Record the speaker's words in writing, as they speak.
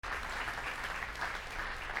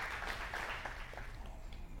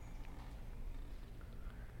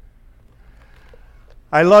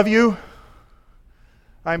I love you.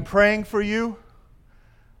 I'm praying for you.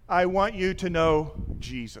 I want you to know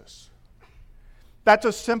Jesus. That's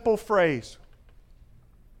a simple phrase.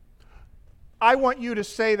 I want you to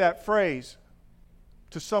say that phrase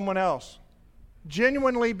to someone else.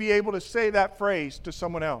 Genuinely be able to say that phrase to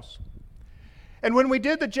someone else. And when we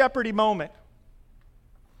did the Jeopardy moment,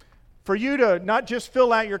 for you to not just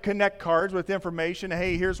fill out your Connect cards with information,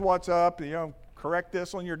 hey, here's what's up, correct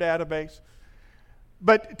this on your database,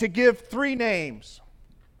 but to give 3 names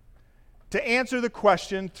to answer the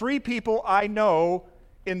question, 3 people I know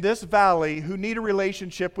in this valley who need a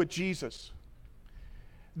relationship with Jesus.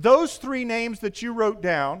 Those 3 names that you wrote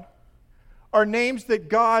down are names that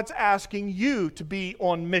God's asking you to be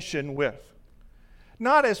on mission with.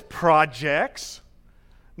 Not as projects,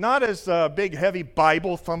 not as big, heavy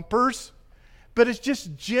Bible thumpers, but as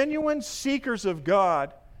just genuine seekers of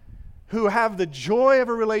God who have the joy of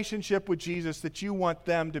a relationship with Jesus that you want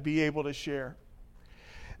them to be able to share.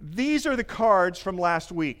 These are the cards from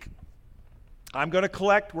last week. We're going to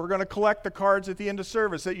collect the cards at the end of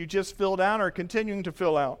service that you just filled out or are continuing to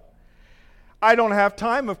fill out. I don't have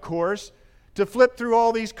time, of course, to flip through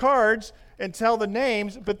all these cards and tell the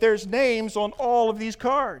names, but there's names on all of these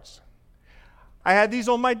cards. I had these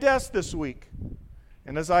on my desk this week.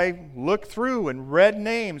 And as I looked through and read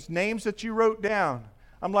names that you wrote down,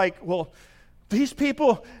 I'm like, well, these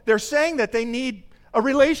people, they're saying that they need a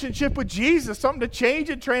relationship with Jesus, something to change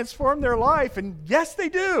and transform their life. And yes, they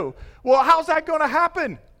do. Well, how's that going to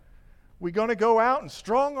happen? We going to go out and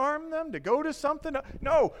strong arm them to go to something?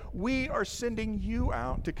 No, we are sending you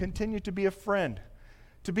out to continue to be a friend,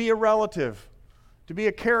 to be a relative, to be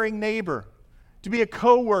a caring neighbor, to be a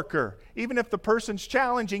coworker, even if the person's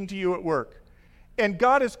challenging to you at work. And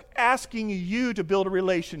God is asking you to build a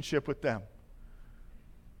relationship with them.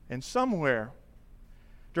 And somewhere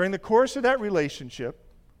during the course of that relationship,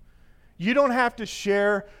 you don't have to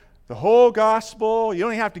share the whole gospel. You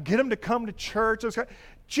don't have to get them to come to church.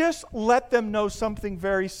 Just let them know something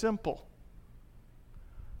very simple.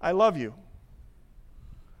 I love you.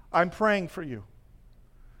 I'm praying for you.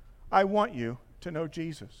 I want you to know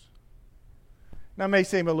Jesus. Now, it may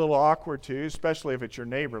seem a little awkward to you, especially if it's your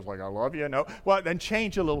neighbors, like, I love you. No. Well, then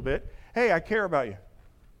change a little bit. Hey, I care about you.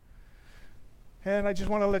 And I just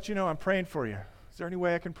want to let you know I'm praying for you. Is there any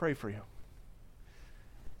way I can pray for you?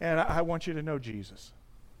 And I want you to know Jesus.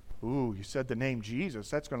 Ooh, you said the name Jesus.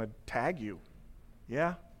 That's going to tag you.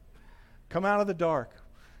 Yeah? Come out of the dark.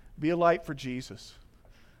 Be a light for Jesus.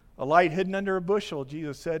 A light hidden under a bushel,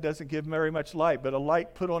 Jesus said, doesn't give very much light, but a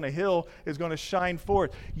light put on a hill is going to shine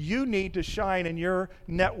forth. You need to shine in your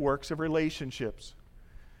networks of relationships.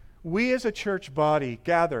 We as a church body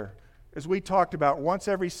gather, as we talked about, once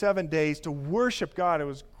every 7 days to worship God. It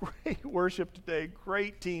was great worship today,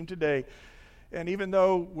 great team today. And even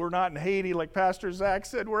though we're not in Haiti, like Pastor Zach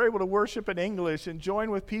said, we're able to worship in English and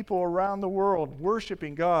join with people around the world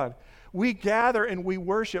worshiping God. We gather and we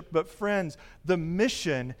worship, but friends, the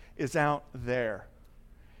mission is out there.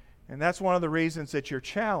 And that's one of the reasons that you're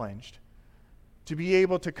challenged to be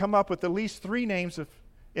able to come up with at least 3 names of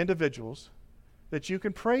individuals that you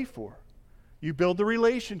can pray for. You build the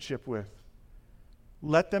relationship with.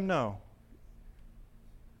 Let them know.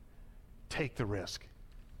 Take the risk.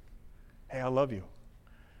 Hey, I love you.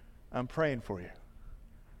 I'm praying for you.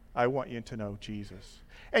 I want you to know Jesus.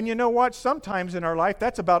 And you know what? Sometimes in our life,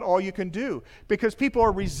 that's about all you can do. Because people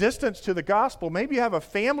are resistant to the gospel. Maybe you have a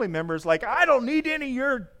family member who's like, I don't need any of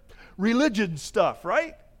your religion stuff,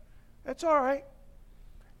 right? That's all right.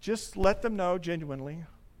 Just let them know genuinely,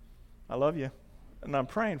 I love you, and I'm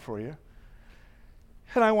praying for you.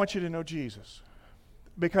 And I want you to know Jesus.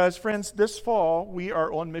 Because, friends, this fall, we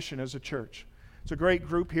are on mission as a church. It's a great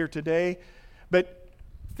group here today. But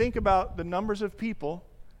think about the numbers of people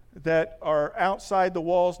that are outside the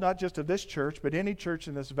walls, not just of this church, but any church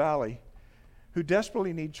in this valley, who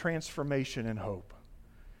desperately need transformation and hope.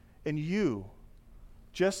 And you,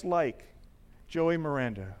 just like Joey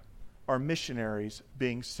Miranda, are missionaries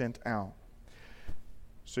being sent out.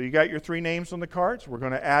 So you got your 3 names on the cards. We're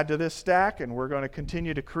going to add to this stack, and we're going to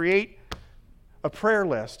continue to create a prayer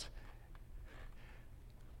list.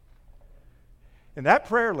 And that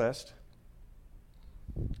prayer list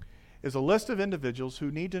is a list of individuals who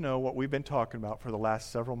need to know what we've been talking about for the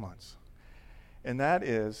last several months. And that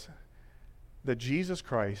is that Jesus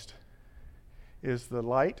Christ is the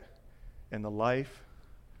light and the life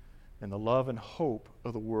and the love and hope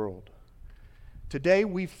of the world. Today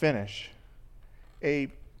we finish a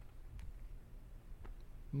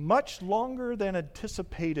much longer than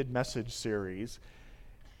anticipated message series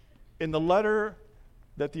in the letter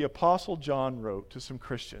that the Apostle John wrote to some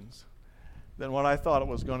Christians. than what I thought it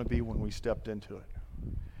was going to be when we stepped into it.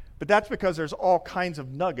 But that's because there's all kinds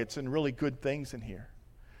of nuggets and really good things in here.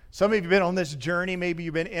 Some of you have been on this journey. Maybe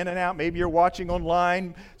you've been in and out. Maybe you're watching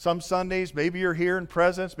online some Sundays. Maybe you're here in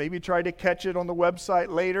presence. Maybe you tried to catch it on the website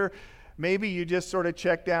later. Maybe you just sort of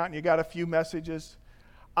checked out and you got a few messages.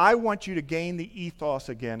 I want you to gain the ethos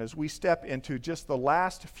again as we step into just the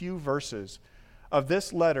last few verses of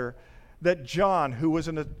this letter that John, who was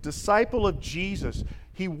a disciple of Jesus,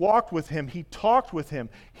 he walked with him, he talked with him,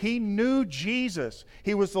 he knew Jesus.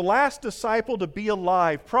 He was the last disciple to be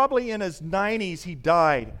alive. Probably in his 90s he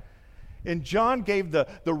died. And John gave the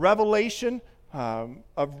revelation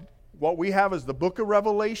of what we have as the book of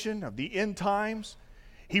Revelation, of the end times.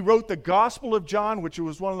 He wrote the Gospel of John, which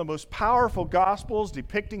was one of the most powerful Gospels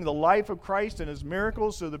depicting the life of Christ and his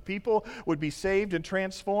miracles so the people would be saved and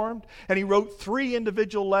transformed. And he wrote 3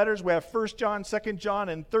 individual letters. We have 1 John, 2 John,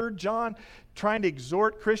 and 3 John, trying to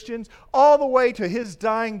exhort Christians all the way to his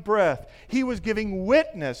dying breath. He was giving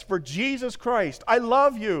witness for Jesus Christ. I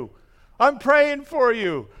love you. I'm praying for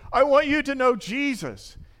you. I want you to know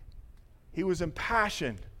Jesus. He was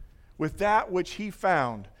impassioned with that which he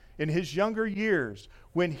found in his younger years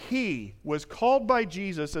when he was called by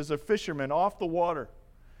Jesus as a fisherman off the water.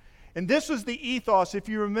 And this was the ethos, if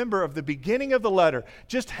you remember, of the beginning of the letter.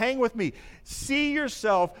 Just hang with me. See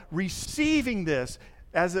yourself receiving this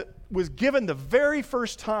as it was given the very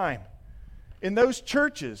first time in those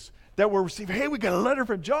churches that were receiving. Hey, we got a letter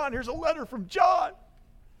from John. Here's a letter from John.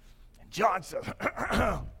 And John says,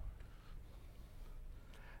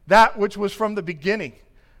 that which was from the beginning,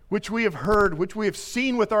 which we have heard, which we have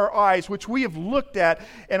seen with our eyes, which we have looked at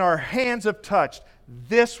and our hands have touched,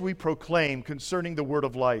 this we proclaim concerning the word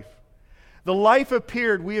of life. The life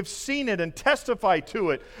appeared, we have seen it and testified to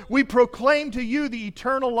it. We proclaim to you the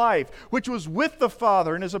eternal life, which was with the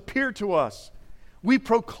Father and has appeared to us. We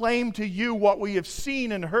proclaim to you what we have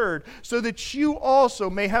seen and heard, so that you also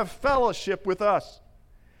may have fellowship with us.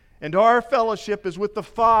 And our fellowship is with the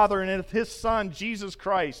Father and with His Son, Jesus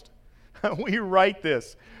Christ. We write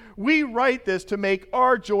this to make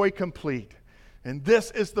our joy complete. And this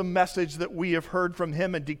is the message that we have heard from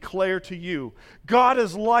Him and declare to you. God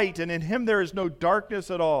is light, and in Him there is no darkness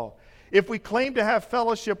at all. If we claim to have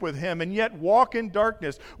fellowship with Him and yet walk in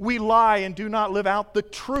darkness, we lie and do not live out the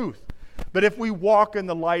truth. But if we walk in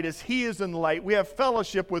the light as He is in the light, we have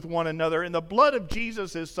fellowship with one another, and the blood of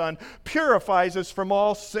Jesus, His Son, purifies us from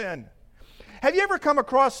all sin. Have you ever come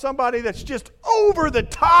across somebody that's just over the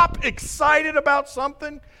top excited about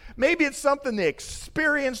something? Maybe it's something they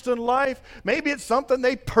experienced in life. Maybe it's something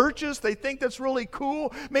they purchased. They think that's really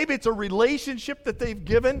cool. Maybe it's a relationship that they've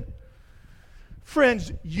given.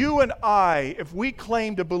 Friends, you and I, if we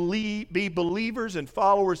claim to be believers and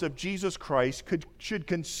followers of Jesus Christ, should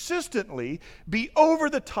consistently be over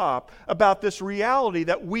the top about this reality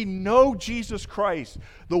that we know Jesus Christ,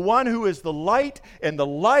 the one who is the light and the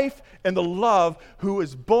life and the love, who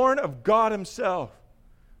is born of God Himself.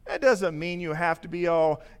 That doesn't mean you have to be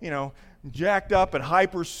all, jacked up and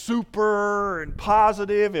hyper super and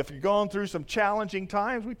positive if you're going through some challenging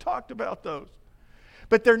times. We talked about those.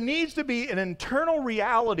 But there needs to be an internal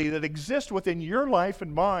reality that exists within your life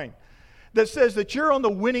and mine that says that you're on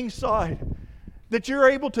the winning side, that you're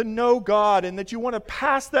able to know God, and that you want to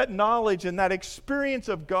pass that knowledge and that experience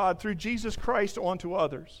of God through Jesus Christ on to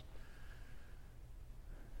others.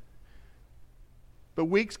 But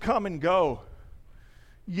weeks come and go.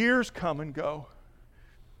 Years come and go.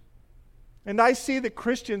 And I see that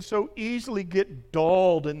Christians so easily get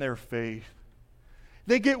dulled in their faith.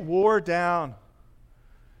 They get wore down.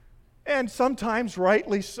 And sometimes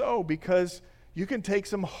rightly so, because you can take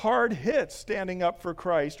some hard hits standing up for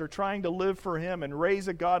Christ or trying to live for Him and raise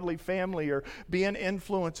a godly family or be an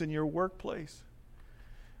influence in your workplace.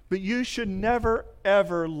 But you should never,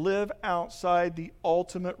 ever live outside the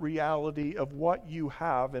ultimate reality of what you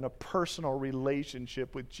have in a personal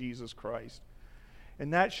relationship with Jesus Christ.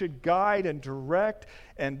 And that should guide and direct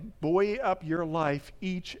and buoy up your life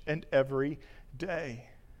each and every day.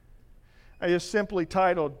 I just simply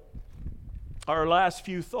titled our last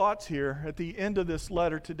few thoughts here at the end of this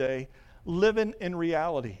letter today, Living in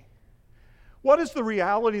Reality. What is the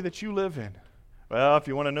reality that you live in? Well, if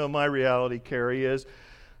you want to know my reality, Carrie, is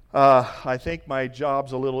I think my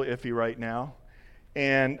job's a little iffy right now.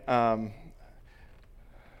 And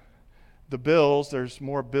the bills, there's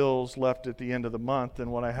more bills left at the end of the month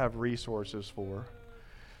than what I have resources for.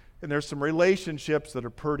 And there's some relationships that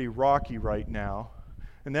are pretty rocky right now.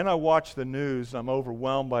 And then I watch the news, I'm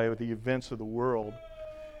overwhelmed by the events of the world.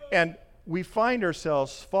 And we find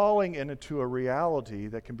ourselves falling into a reality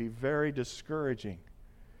that can be very discouraging.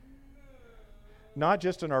 not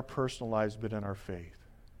just in our personal lives, but in our faith.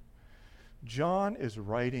 John is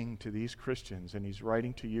writing to these Christians, and he's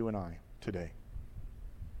writing to you and I today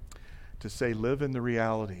to say, live in the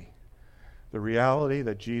reality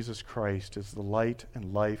that Jesus Christ is the light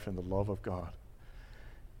and life and the love of God,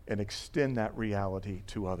 and extend that reality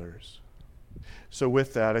to others. So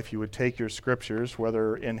with that, if you would take your scriptures,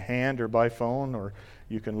 whether in hand or by phone, or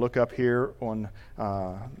you can look up here on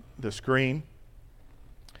the screen.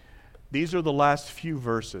 These are the last few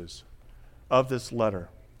verses of this letter.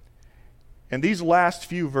 And these last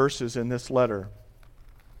few verses in this letter,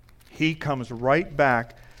 he comes right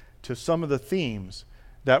back to some of the themes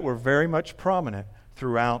that were very much prominent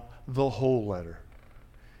throughout the whole letter.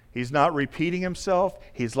 He's not repeating himself.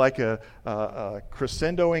 He's like a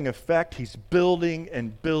crescendoing effect. He's building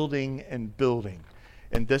and building and building.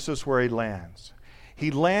 And this is where he lands.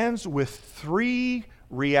 He lands with 3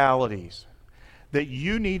 realities that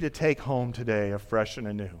you need to take home today afresh and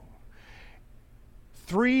anew.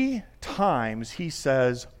 3 times he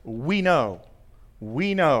says, we know,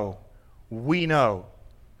 we know, we know.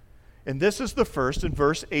 And this is the first in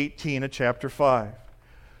verse 18 of chapter 5.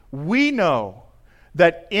 We know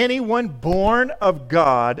that anyone born of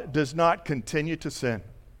God does not continue to sin.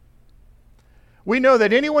 We know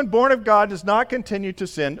that anyone born of God does not continue to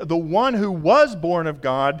sin. The one who was born of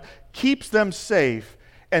God keeps them safe,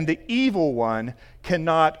 and the evil one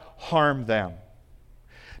cannot harm them.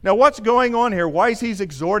 Now, what's going on here? Why is he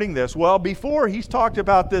exhorting this? Well, before he's talked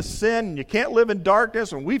about this sin, and you can't live in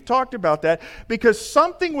darkness, and we've talked about that, because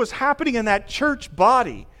something was happening in that church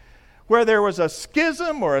body where there was a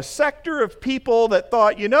schism or a sector of people that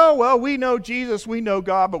thought, we know Jesus, we know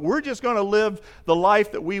God, but we're just going to live the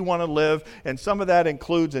life that we want to live, and some of that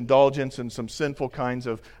includes indulgence and some sinful kinds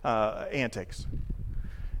of antics.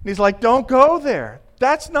 And he's like, don't go there.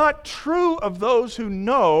 That's not true of those who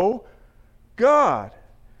know God,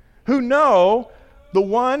 who know the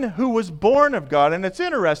one who was born of God. And it's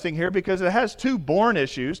interesting here because it has 2 born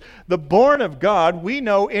issues. The born of God, we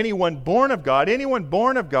know anyone born of God. Anyone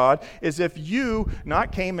born of God is if you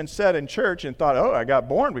not came and sat in church and thought, I got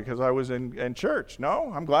born because I was in church.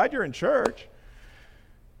 No, I'm glad you're in church.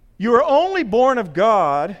 You are only born of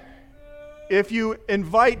God if you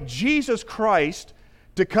invite Jesus Christ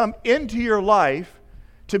to come into your life,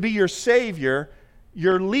 to be your Savior,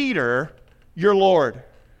 your leader, your Lord.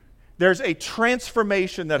 There's a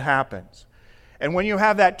transformation that happens. And when you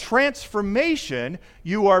have that transformation,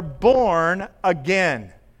 you are born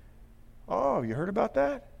again. Oh, you heard about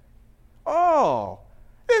that? Oh,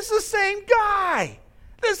 this is the same guy.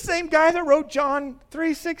 This same guy that wrote John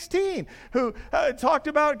 3:16, who talked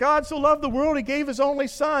about God so loved the world, he gave his only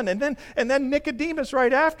son. And then Nicodemus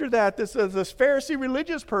right after that, this Pharisee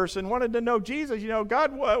religious person wanted to know Jesus,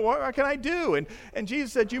 God, what can I do? And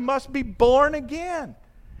Jesus said, you must be born again.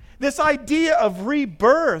 This idea of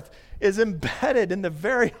rebirth is embedded in the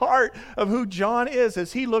very heart of who John is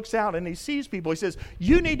as he looks out and he sees people. He says,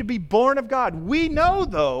 you need to be born of God. We know,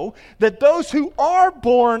 though, that those who are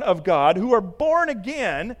born of God, who are born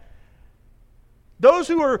again, those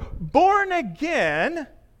who are born again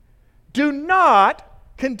do not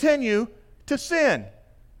continue to sin.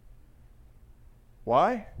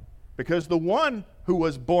 Why? Because the one who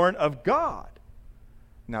was born of God,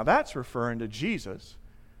 now that's referring to Jesus.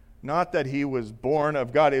 Not that he was born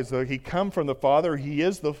of God, as though he come from the Father. He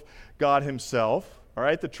is the God himself, all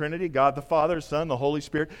right, the Trinity, God the Father, Son, the Holy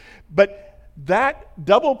Spirit. But that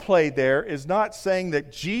double play there is not saying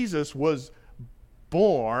that Jesus was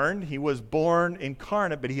born. He was born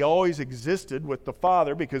incarnate, but he always existed with the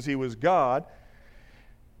Father because he was God.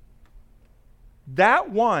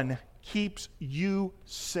 That one keeps you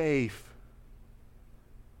safe.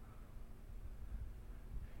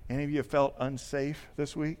 Any of you have felt unsafe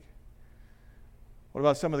this week? What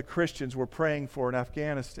about some of the Christians we're praying for in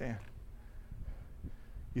Afghanistan?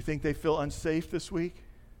 You think they feel unsafe this week?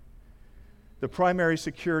 The primary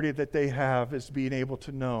security that they have is being able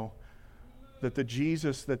to know that the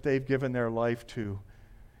Jesus that they've given their life to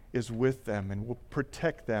is with them and will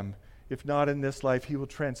protect them. If not in this life, he will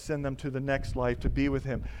transcend them to the next life to be with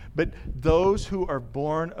him. But those who are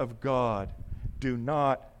born of God do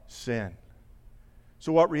not sin.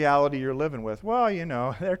 So what reality you're living with? Well,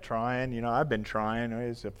 they're trying. I've been trying.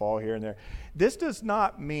 It's a fall here and there. This does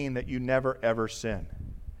not mean that you never, ever sin.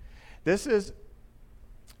 This is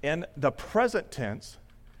in the present tense,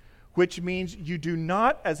 which means you do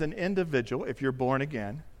not, as an individual, if you're born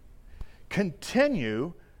again,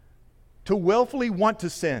 continue to willfully want to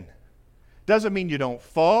sin. Doesn't mean you don't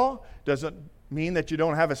fall. Doesn't mean that you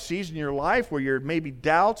don't have a season in your life where you're maybe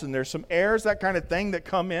doubts and there's some errors, that kind of thing that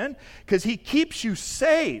come in, because he keeps you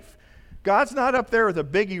safe God's not up there with a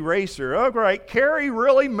big eraser. Oh, right, Kerry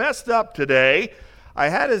really messed up today. I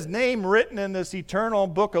had his name written in this eternal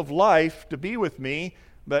book of life to be with me,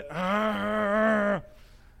 but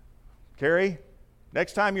Kerry,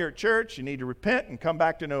 next time you're at church, you need to repent and come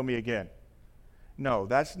back to know me again. No,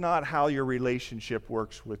 that's not how your relationship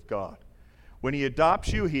works with God. When he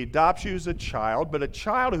adopts you as a child, but a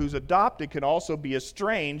child who's adopted can also be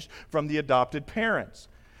estranged from the adopted parents.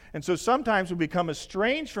 And so sometimes we become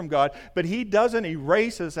estranged from God, but he doesn't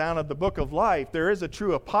erase us out of the book of life. There is a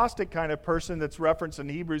true apostate kind of person that's referenced in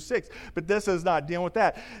Hebrews 6, but this is not dealing with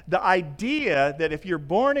that. The idea that if you're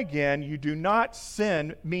born again, you do not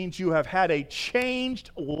sin means you have had a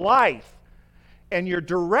changed life. And your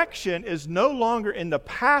direction is no longer in the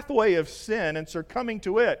pathway of sin and succumbing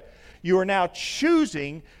to it. You are now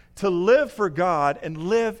choosing to live for God and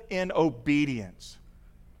live in obedience.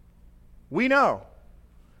 We know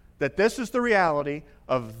that this is the reality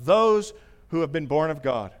of those who have been born of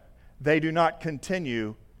God. They do not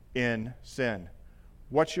continue in sin.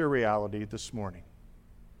 What's your reality this morning?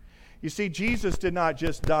 You see, Jesus did not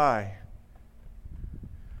just die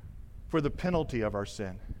for the penalty of our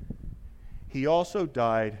sin. He also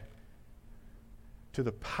died to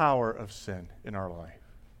the power of sin in our life.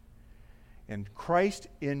 And Christ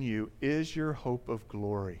in you is your hope of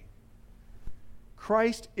glory.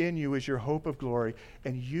 Christ in you is your hope of glory,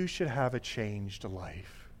 and you should have a changed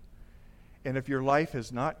life. And if your life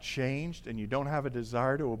has not changed and you don't have a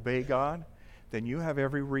desire to obey God, then you have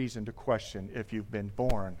every reason to question if you've been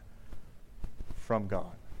born from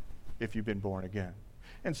God, if you've been born again.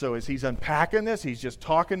 And so as he's unpacking this, he's just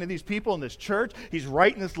talking to these people in this church. He's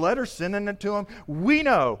writing this letter, sending it to them. We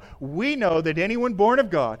know that anyone born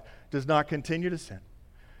of God does not continue to sin.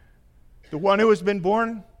 The one who has been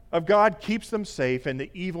born of God keeps them safe, and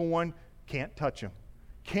the evil one can't touch them,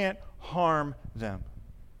 can't harm them.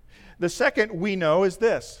 The second we know is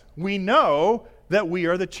this. We know that we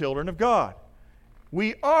are the children of God.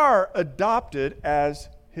 We are adopted as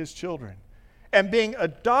his children. And being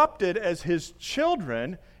adopted as his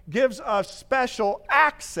children gives us special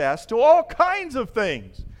access to all kinds of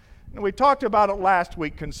things. And we talked about it last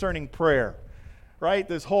week concerning prayer. Right?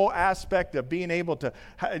 This whole aspect of being able to,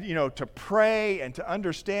 to pray and to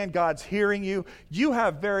understand God's hearing you. You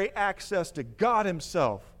have very access to God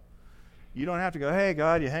himself. You don't have to go, hey,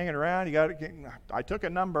 God, you hanging around? I took a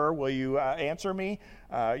number. Will you answer me?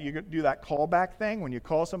 You do that callback thing when you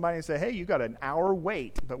call somebody and say, hey, you got an hour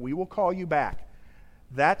wait, but we will call you back.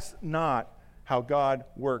 That's not how God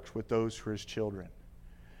works with those who are his children.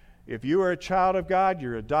 If you are a child of God,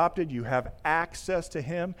 you're adopted, you have access to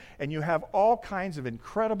him, and you have all kinds of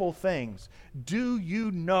incredible things. Do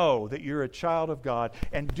you know that you're a child of God?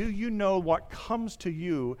 And do you know what comes to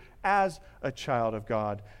you as a child of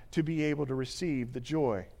God to be able to receive the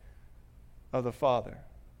joy of the Father?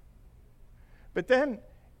 But then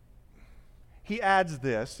he adds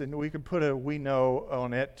this, and we can put a we know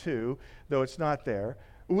on it too, though it's not there.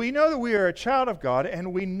 We know that we are a child of God,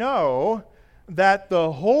 and we know that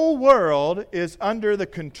the whole world is under the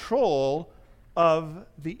control of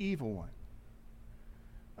the evil one.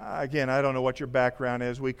 Again, I don't know what your background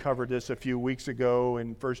is. We covered this a few weeks ago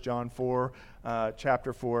in 1 John 4,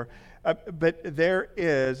 chapter 4. But there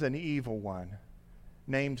is an evil one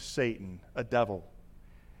named Satan, a devil.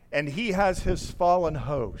 And he has his fallen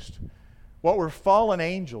host. What were fallen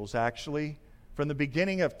angels, actually, from the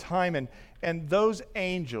beginning of time. And those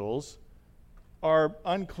angels are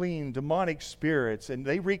unclean, demonic spirits, and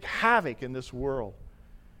they wreak havoc in this world.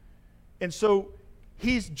 And so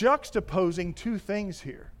he's juxtaposing two things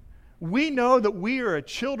here. We know that we are a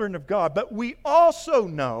children of God, but we also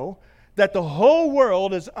know that the whole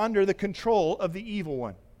world is under the control of the evil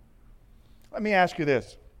one. Let me ask you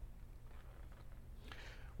this.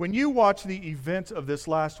 When you watch the events of this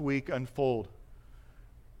last week unfold,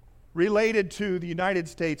 related to the United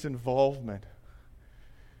States' involvement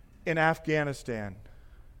in Afghanistan,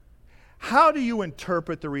 how do you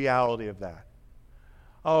interpret the reality of that?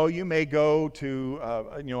 Oh, you may go to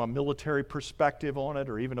a military perspective on it,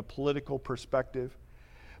 or even a political perspective.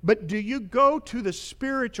 But do you go to the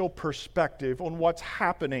spiritual perspective on what's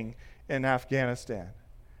happening in Afghanistan,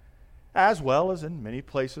 as well as in many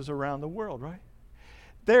places around the world, right?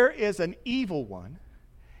 There is an evil one,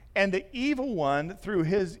 and the evil one, through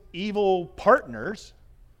his evil partners,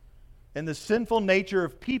 and the sinful nature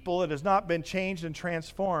of people that has not been changed and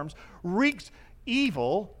transformed, wreaks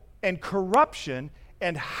evil and corruption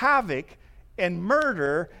and havoc and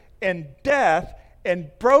murder and death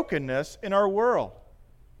and brokenness in our world.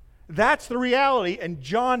 That's the reality, and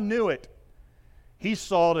John knew it. He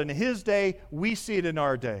saw it in his day. We see it in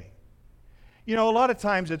our day. You know, a lot of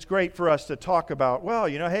times it's great for us to talk about, well,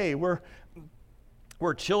 you know, hey, we're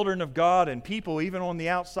children of God, and people, even on the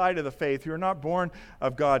outside of the faith, who are not born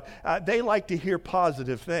of God, they like to hear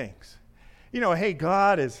positive things. You know, hey,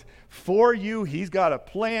 God is for you. He's got a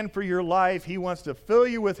plan for your life. He wants to fill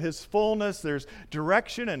you with His fullness. There's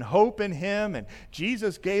direction and hope in Him, and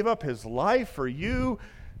Jesus gave up His life for you.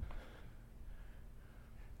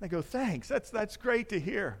 They go, thanks. That's great to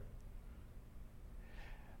hear.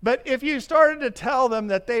 But if you started to tell them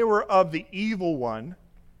that they were of the evil one,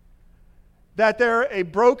 that they're a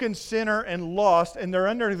broken sinner and lost, and they're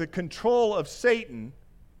under the control of Satan,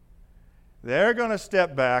 they're going to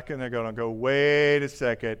step back and they're going to go, wait a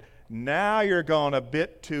second, now you're going a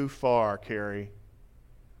bit too far, Carrie.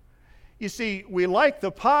 You see, we like the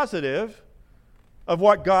positive of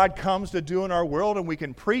what God comes to do in our world, and we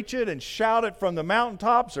can preach it and shout it from the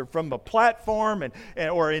mountaintops or from the platform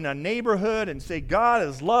or in a neighborhood and say God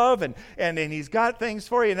is love and He's got things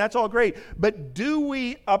for you, and that's all great. But do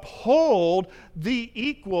we uphold the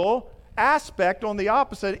equal aspect on the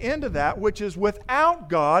opposite end of that, which is without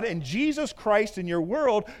God and Jesus Christ in your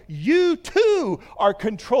world, you too are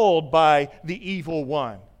controlled by the evil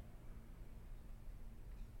one?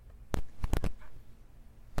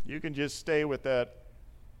 You can just stay with that,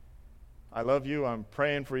 I love you, I'm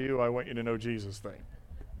praying for you, I want you to know Jesus thing.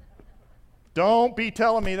 Don't be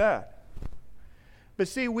telling me that. But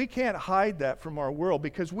see, we can't hide that from our world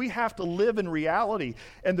because we have to live in reality.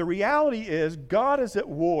 And the reality is God is at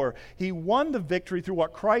war. He won the victory through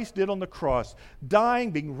what Christ did on the cross, dying,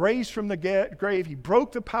 being raised from the grave. He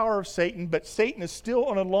broke the power of Satan, but Satan is still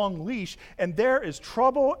on a long leash. And there is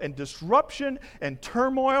trouble and disruption and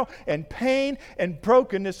turmoil and pain and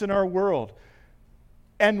brokenness in our world.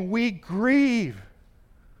 And we grieve.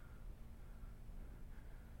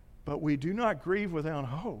 But we do not grieve without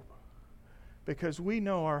hope. Because we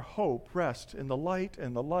know our hope rests in the light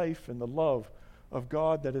and the life and the love of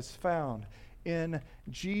God that is found in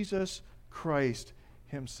Jesus Christ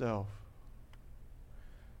Himself.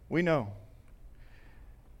 We know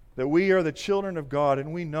that we are the children of God,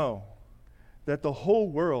 and we know that the whole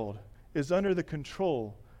world is under the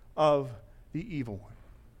control of the evil one.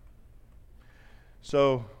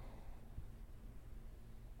 So,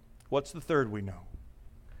 what's the third we know?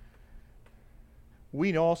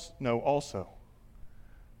 We know also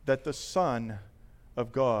that the Son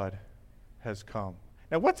of God has come.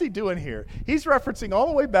 Now, what's he doing here? He's referencing all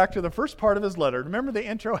the way back to the first part of his letter. Remember the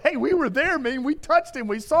intro? Hey, we were there, man. We touched him.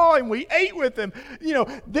 We saw him. We ate with him. You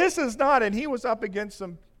know, this is not, and he was up against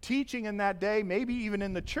some teaching in that day, maybe even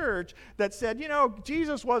in the church, that said, you know,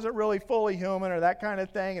 Jesus wasn't really fully human or that kind of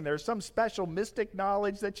thing, and there's some special mystic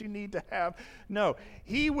knowledge that you need to have. No,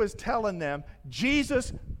 he was telling them,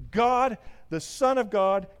 Jesus, God, the Son of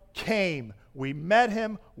God, came. We met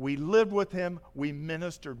him. We lived with him. We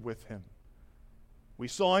ministered with him. We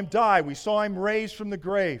saw him die. We saw him raised from the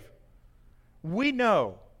grave. We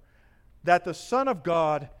know that the Son of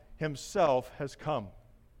God himself has come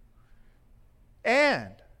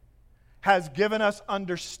and has given us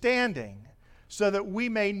understanding so that we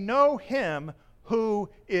may know him who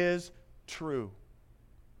is true.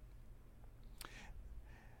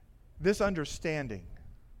 This understanding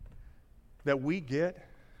that we get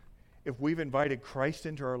if we've invited Christ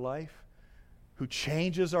into our life, who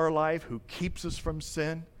changes our life, who keeps us from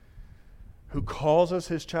sin, who calls us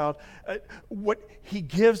his child, what he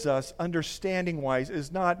gives us understanding-wise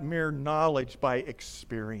is not mere knowledge by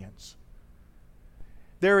experience.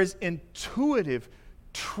 There is intuitive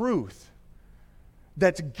truth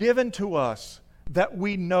that's given to us that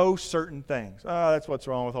we know certain things. That's what's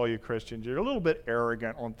wrong with all you Christians. You're a little bit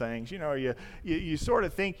arrogant on things. You know, you sort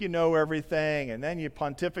of think you know everything, and then you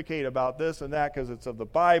pontificate about this and that because it's of the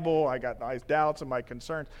Bible. I got my doubts and my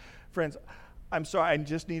concerns. Friends, I'm sorry, I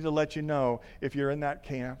just need to let you know, if you're in that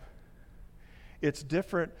camp, it's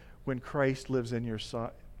different when Christ lives in your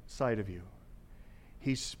side of you.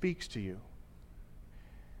 He speaks to you.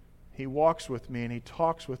 He walks with me and he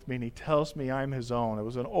talks with me and he tells me I'm his own. It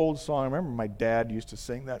was an old song. I remember my dad used to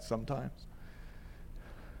sing that sometimes.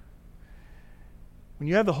 When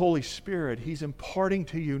you have the Holy Spirit, he's imparting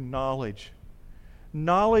to you knowledge.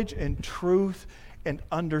 Knowledge and truth and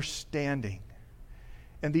understanding.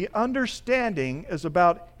 And the understanding is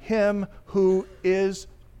about him who is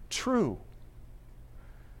true.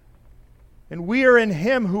 And we are in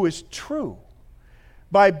him who is true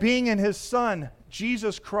by being in his Son,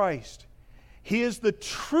 Jesus Christ. He is the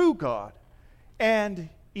true God and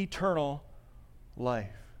eternal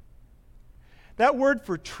life. That word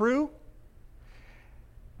for true,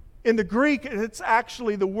 in the Greek, it's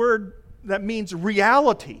actually the word that means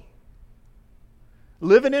reality.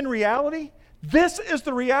 Living in reality, This is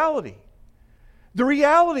the reality. The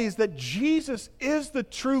reality is that Jesus is the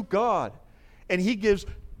true God, and He gives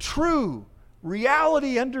true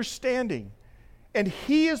reality understanding. And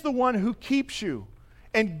He is the one who keeps you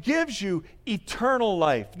and gives you eternal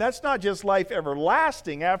life. That's not just life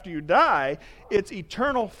everlasting after you die. It's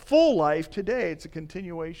eternal full life today. It's a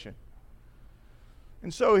continuation.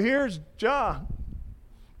 And so here's John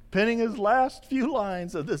penning his last few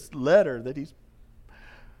lines of this letter that he's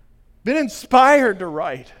been inspired to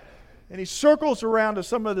write. And he circles around to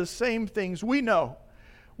some of the same things we know.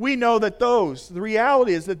 We know that the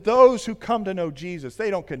reality is that those who come to know Jesus, they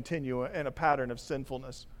don't continue in a pattern of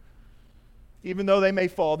sinfulness. Even though they may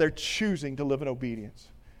fall, they're choosing to live in obedience.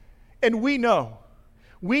 And we know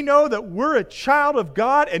that we're a child of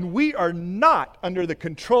God and we are not under the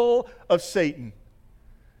control of Satan.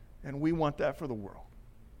 And we want that for the world.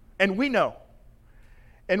 And we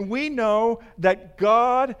know that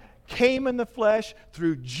God came in the flesh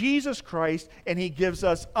through Jesus Christ, and He gives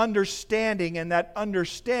us understanding, and that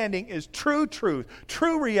understanding is true truth,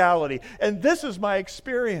 true reality. And this is my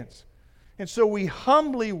experience. And so we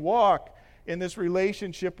humbly walk in this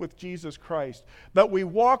relationship with Jesus Christ, but we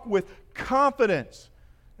walk with confidence,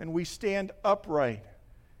 and we stand upright,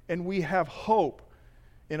 and we have hope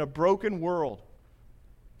in a broken world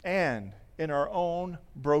and in our own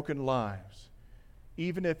broken lives.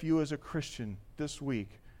 Even if you as a Christian this week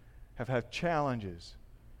have had challenges.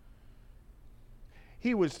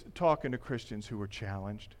 He was talking to Christians who were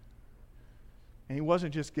challenged. And He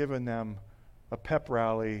wasn't just giving them a pep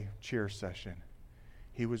rally cheer session.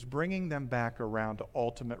 He was bringing them back around to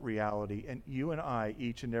ultimate reality. And you and I,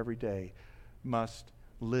 each and every day, must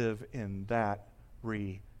live in that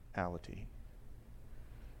reality.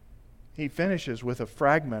 He finishes with a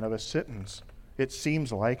fragment of a sentence. It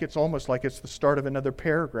seems like, it's almost like it's the start of another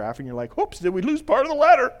paragraph. And you're like, oops, did we lose part of the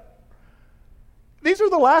letter? These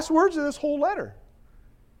are the last words of this whole letter.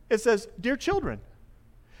 It says, "Dear children."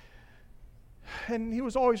 And he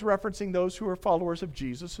was always referencing those who are followers of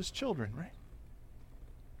Jesus as children, right?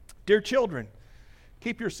 "Dear children,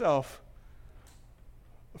 keep yourself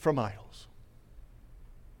from idols."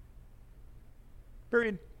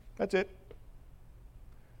 Period. That's it.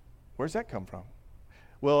 Where's that come from?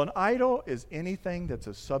 Well, an idol is anything that's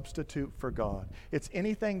a substitute for God. It's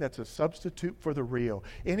anything that's a substitute for the real.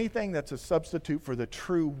 Anything that's a substitute for the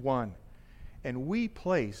true one. And we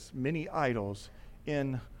place many idols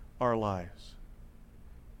in our lives.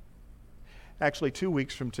 Actually, 2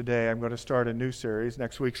 weeks from today, I'm going to start a new series.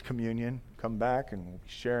 Next week's communion. Come back and we'll be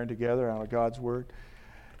sharing together out of God's Word.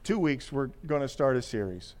 2 weeks, we're going to start a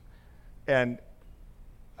series. And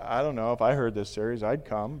I don't know if I heard this series, I'd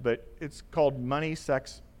come, but it's called Money,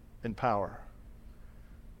 Sex, and Power.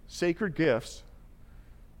 Sacred Gifts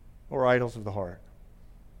or Idols of the Heart.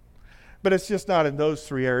 But it's just not in those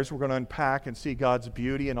three areas. We're going to unpack and see God's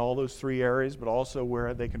beauty in all those three areas, but also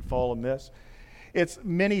where they can fall amiss. It's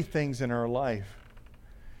many things in our life.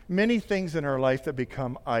 Many things in our life that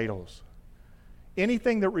become idols.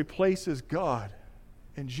 Anything that replaces God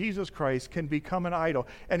and Jesus Christ can become an idol.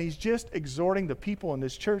 And he's just exhorting the people in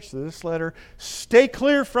this church to this letter, stay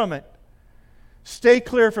clear from it. Stay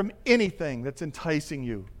clear from anything that's enticing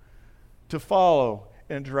you to follow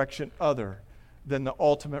in a direction other than the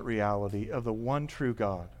ultimate reality of the one true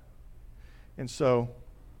God. And so,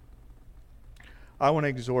 I want to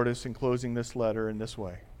exhort us in closing this letter in this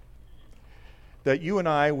way. That you and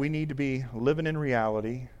I, we need to be living in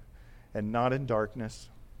reality and not in darkness.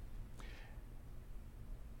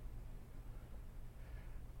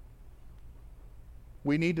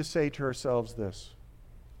 We need to say to ourselves this: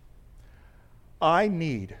 I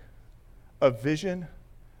need a vision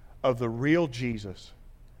of the real Jesus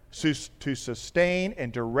to sustain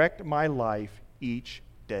and direct my life each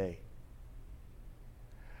day.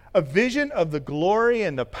 A vision of the glory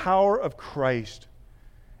and the power of Christ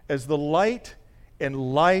as the light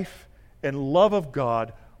and life and love of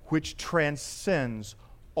God which transcends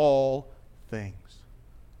all things.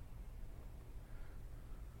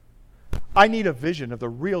 I need a vision of the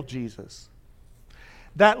real Jesus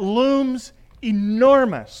that looms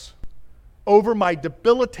enormous over my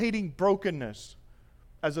debilitating brokenness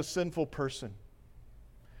as a sinful person,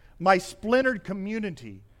 my splintered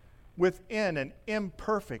community within an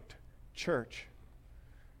imperfect church,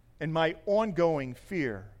 and my ongoing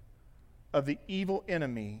fear of the evil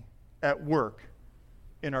enemy at work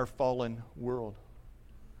in our fallen world.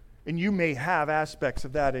 And you may have aspects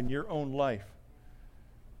of that in your own life.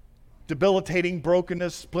 Debilitating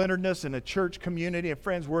brokenness, splinteredness in a church community. And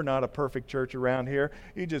friends, we're not a perfect church around here.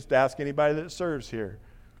 You just ask anybody that serves here,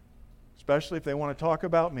 especially if they want to talk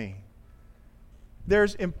about me.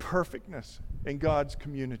 There's imperfectness in God's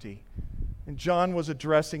community. And John was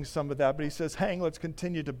addressing some of that, but he says, let's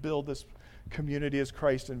continue to build this community as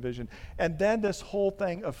Christ envisioned. And then this whole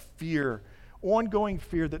thing of fear, ongoing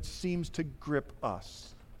fear that seems to grip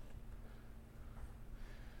us.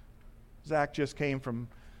 Zach just came from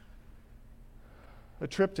a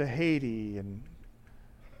trip to Haiti, and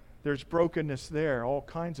there's brokenness there, all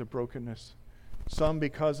kinds of brokenness. Some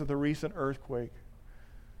because of the recent earthquake.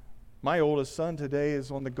 My oldest son today is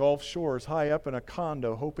on the Gulf Shores, high up in a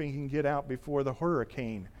condo, hoping he can get out before the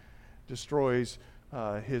hurricane destroys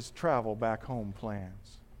his travel back home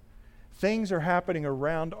plans. Things are happening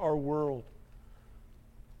around our world.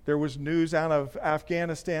 There was news out of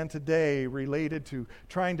Afghanistan today related to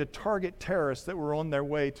trying to target terrorists that were on their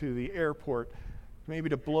way to the airport, maybe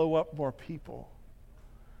to blow up more people.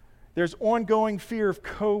 There's ongoing fear of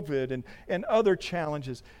COVID and other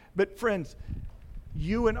challenges. But friends,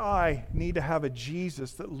 you and I need to have a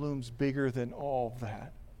Jesus that looms bigger than all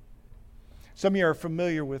that. Some of you are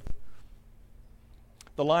familiar with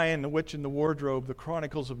The Lion, the Witch, and the Wardrobe, the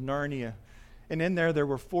Chronicles of Narnia. And in there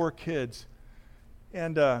were 4 kids.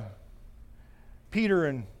 And Peter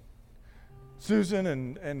and Susan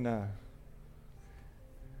and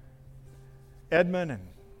Edmund and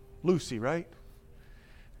Lucy, right?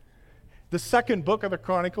 The second book of the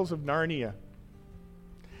Chronicles of Narnia,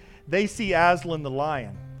 they see Aslan the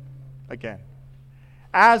lion again.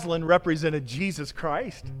 Aslan represented Jesus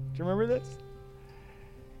Christ. Do you remember this?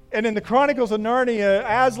 And in the Chronicles of Narnia,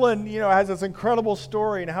 Aslan, has this incredible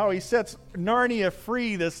story and how he sets Narnia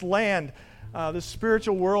free, this land, this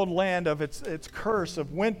spiritual world land of its curse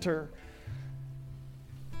of winter.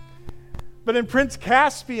 But in Prince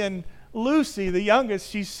Caspian, Lucy, the youngest,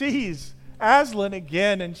 she sees Aslan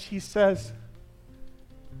again, and she says,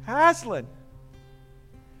 Aslan,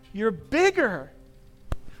 you're bigger.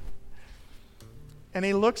 And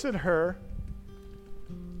he looks at her,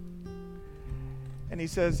 and he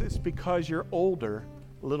says, it's because you're older,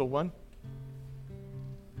 little one.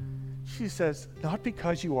 She says, not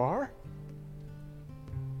because you are?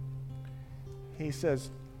 He says,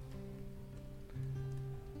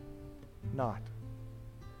 not.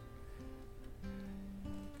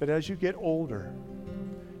 But as you get older,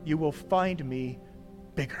 you will find me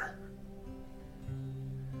bigger.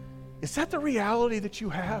 Is that the reality that you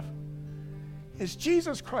have? Is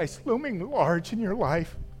Jesus Christ looming large in your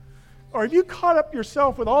life? Or have you caught up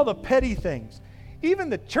yourself with all the petty things, even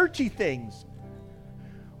the churchy things?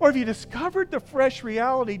 Or have you discovered the fresh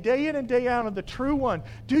reality day in and day out of the true one?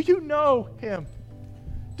 Do you know him?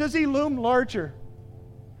 Does he loom larger?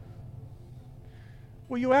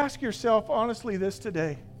 Will you ask yourself honestly this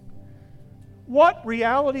today? What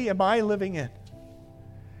reality am I living in?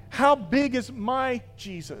 How big is my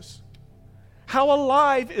Jesus? How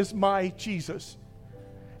alive is my Jesus?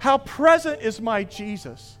 How present is my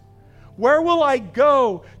Jesus? Where will I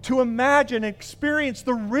go to imagine and experience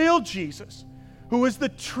the real Jesus, who is the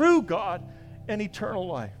true God and eternal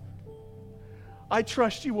life? I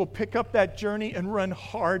trust you will pick up that journey and run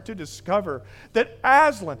hard to discover that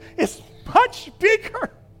Aslan is much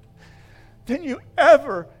bigger than you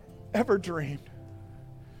ever dreamed.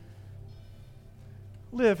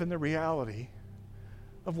 Live in the reality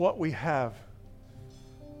of what we have,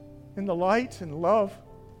 in the light and love.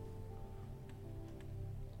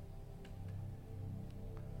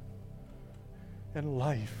 And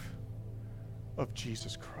life of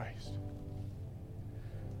Jesus Christ.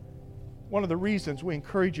 One of the reasons we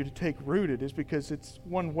encourage you to take Rooted is because it's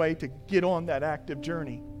one way to get on that active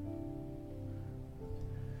journey.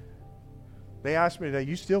 They asked me today,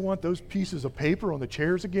 you still want those pieces of paper on the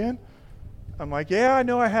chairs again? I'm like, yeah, I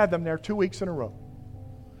know I had them there 2 weeks in a row.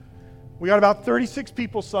 We got about 36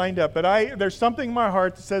 people signed up, but there's something in my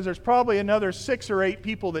heart that says there's probably another 6 or 8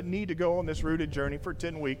 people that need to go on this Rooted journey for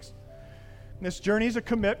 10 weeks. And this journey is a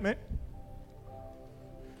commitment.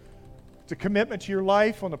 It's a commitment to your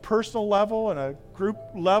life on a personal level and a group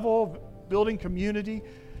level, building community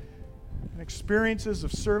and experiences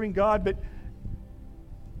of serving God. But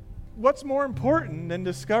what's more important than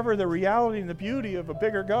discover the reality and the beauty of a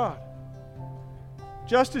bigger God?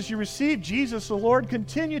 Just as you receive Jesus the Lord,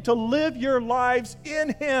 continue to live your lives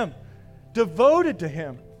in Him, devoted to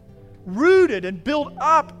Him, rooted and built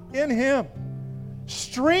up in Him,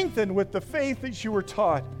 strengthened with the faith that you were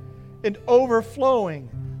taught, and overflowing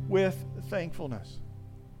with thankfulness.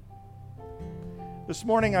 This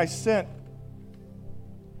morning I sent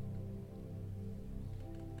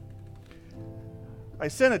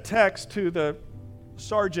a text to the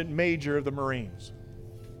Sergeant Major of the Marines.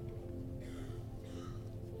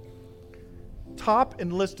 Top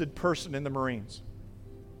enlisted person in the Marines.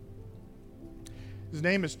 His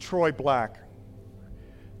name is Troy Black.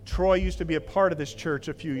 Troy used to be a part of this church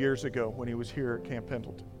a few years ago when he was here at Camp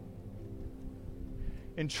Pendleton.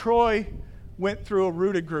 And Troy went through a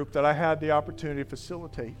rooted group that I had the opportunity to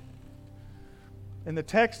facilitate. And the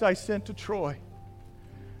text I sent to Troy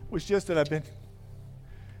was just that I've been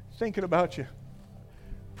thinking about you,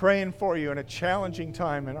 praying for you in a challenging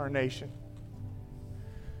time in our nation.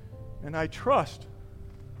 And I trust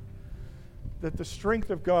that the strength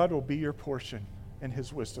of God will be your portion and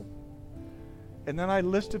His wisdom. And then I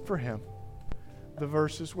listed for him the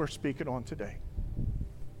verses we're speaking on today.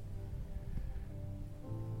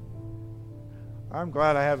 I'm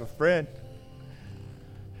glad I have a friend,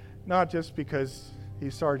 not just because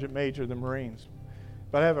he's Sergeant Major of the Marines,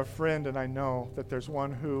 but I have a friend, and I know that there's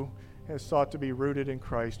one who has sought to be rooted in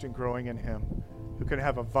Christ and growing in Him, who can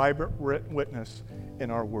have a vibrant witness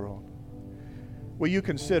in our world. Will you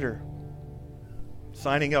consider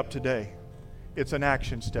signing up today? It's an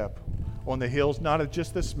action step on the heels, not of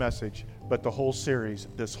just this message, but the whole series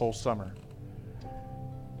this whole summer.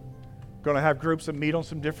 Going to have groups that meet on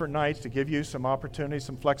some different nights to give you some opportunity,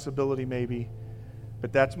 some flexibility maybe,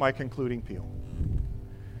 but that's my concluding appeal.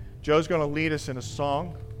 Joe's going to lead us in a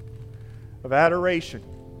song of adoration.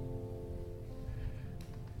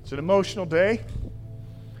 It's an emotional day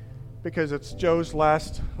because it's Joe's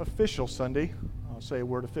last official Sunday, I'll say a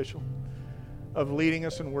word official, of leading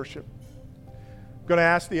us in worship. I'm going to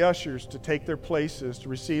ask the ushers to take their places to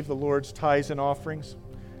receive the Lord's tithes and offerings,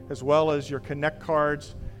 as well as your connect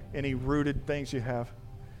cards, any rooted things you have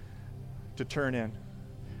to turn in.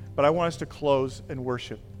 But I want us to close in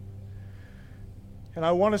worship. And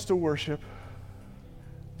I want us to worship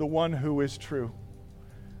the one who is true,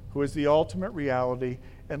 who is the ultimate reality,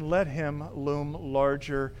 and let Him loom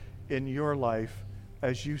larger in your life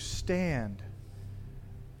as you stand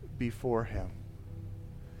before Him.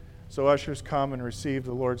 So ushers, come and receive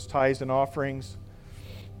the Lord's tithes and offerings,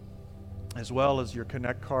 as well as your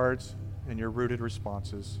connect cards and your rooted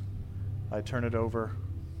responses. I turn it over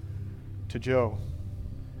to Joe,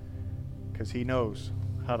 because he knows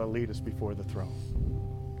how to lead us before the throne.